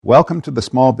Welcome to the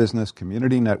Small Business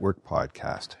Community Network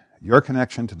podcast, your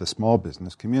connection to the small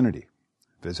business community.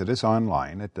 Visit us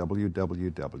online at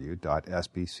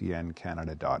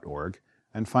www.sbcncanada.org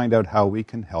and find out how we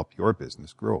can help your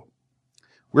business grow.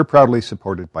 We're proudly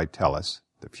supported by TELUS,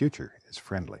 the future is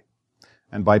friendly,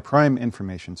 and by Prime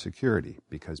Information Security,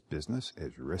 because business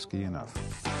is risky enough.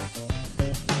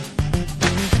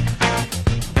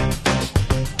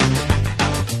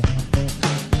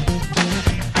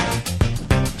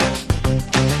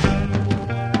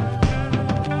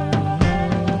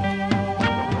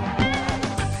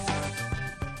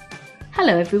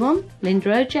 Hello everyone, Linda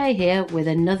OJ here with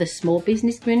another Small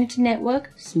Business Community Network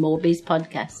Small Biz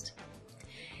podcast.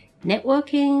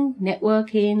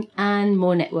 Networking, and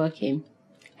more networking.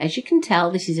 As you can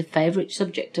tell, this is a favourite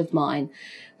subject of mine,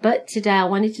 but today I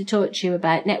wanted to talk to you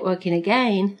about networking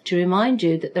again to remind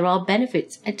you that there are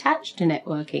benefits attached to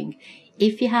networking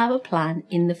if you have a plan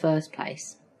in the first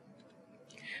place.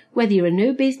 Whether you're a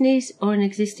new business or an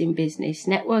existing business,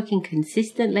 networking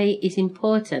consistently is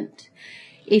important.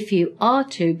 If you are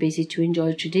too busy to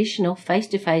enjoy traditional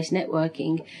face-to-face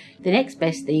networking, the next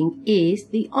best thing is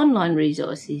the online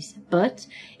resources. But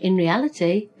in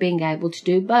reality, being able to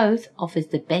do both offers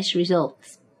the best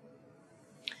results.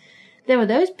 There are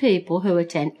those people who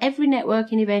attend every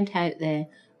networking event out there.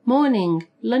 Morning,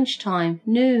 lunchtime,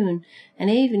 noon, and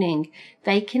evening.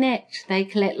 They connect, they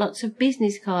collect lots of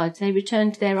business cards, they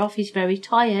return to their office very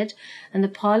tired, and the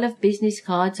pile of business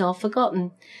cards are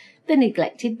forgotten. The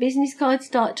neglected business cards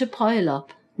start to pile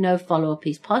up. No follow-up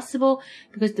is possible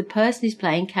because the person is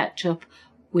playing catch-up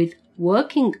with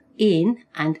working in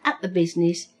and at the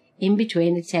business in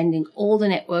between attending all the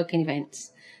networking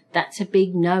events. That's a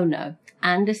big no-no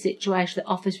and a situation that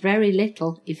offers very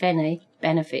little, if any,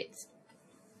 benefits.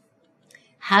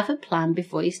 Have a plan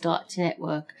before you start to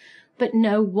network, but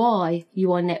know why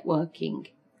you are networking.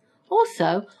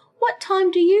 Also, what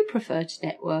time do you prefer to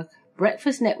network?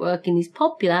 Breakfast networking is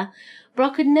popular, but I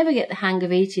could never get the hang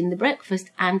of eating the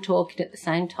breakfast and talking at the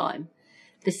same time.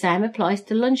 The same applies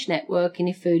to lunch networking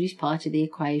if food is part of the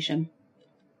equation.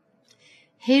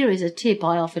 Here is a tip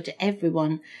I offer to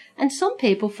everyone, and some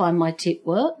people find my tip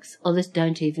works, others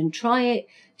don't even try it,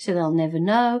 so they'll never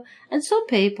know, and some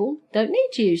people don't need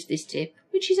to use this tip,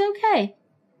 which is okay.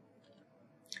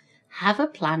 Have a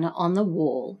planner on the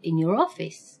wall in your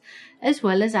office, as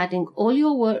well as adding all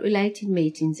your work-related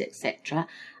meetings, etc.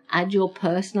 Add your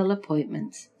personal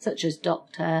appointments, such as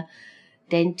doctor,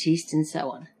 dentist, and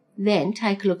so on. Then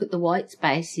take a look at the white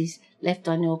spaces left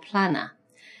on your planner,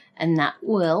 and that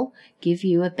will give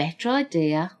you a better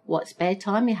idea what spare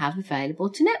time you have available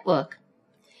to network.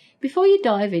 Before you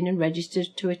dive in and register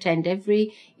to attend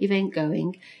every event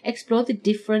going, explore the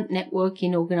different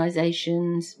networking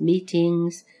organisations,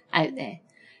 meetings out there.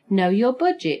 Know your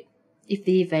budget, if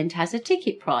the event has a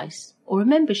ticket price or a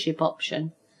membership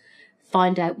option.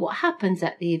 Find out what happens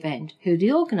at the event, who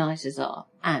the organisers are,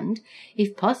 and,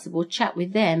 if possible, chat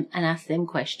with them and ask them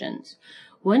questions.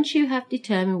 Once you have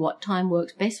determined what time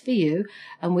works best for you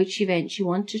and which events you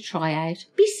want to try out,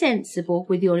 be sensible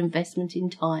with your investment in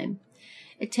time.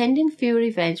 Attending fewer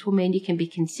events will mean you can be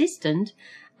consistent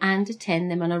and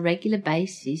attend them on a regular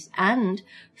basis and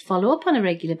follow up on a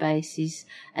regular basis,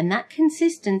 and that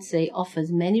consistency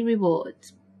offers many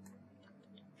rewards.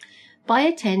 By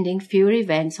attending fewer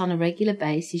events on a regular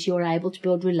basis, you are able to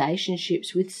build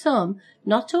relationships with some,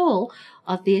 not all,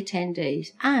 of the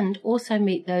attendees, and also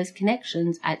meet those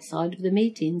connections outside of the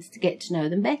meetings to get to know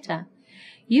them better.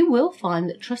 You will find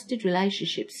that trusted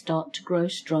relationships start to grow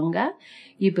stronger.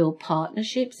 You build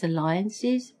partnerships,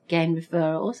 alliances, gain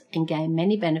referrals, and gain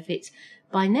many benefits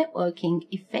by networking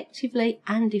effectively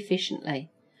and efficiently.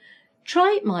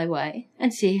 Try it my way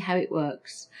and see how it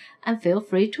works. And feel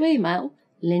free to email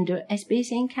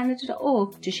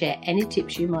linda@sbcncanada.org to share any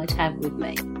tips you might have with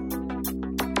me.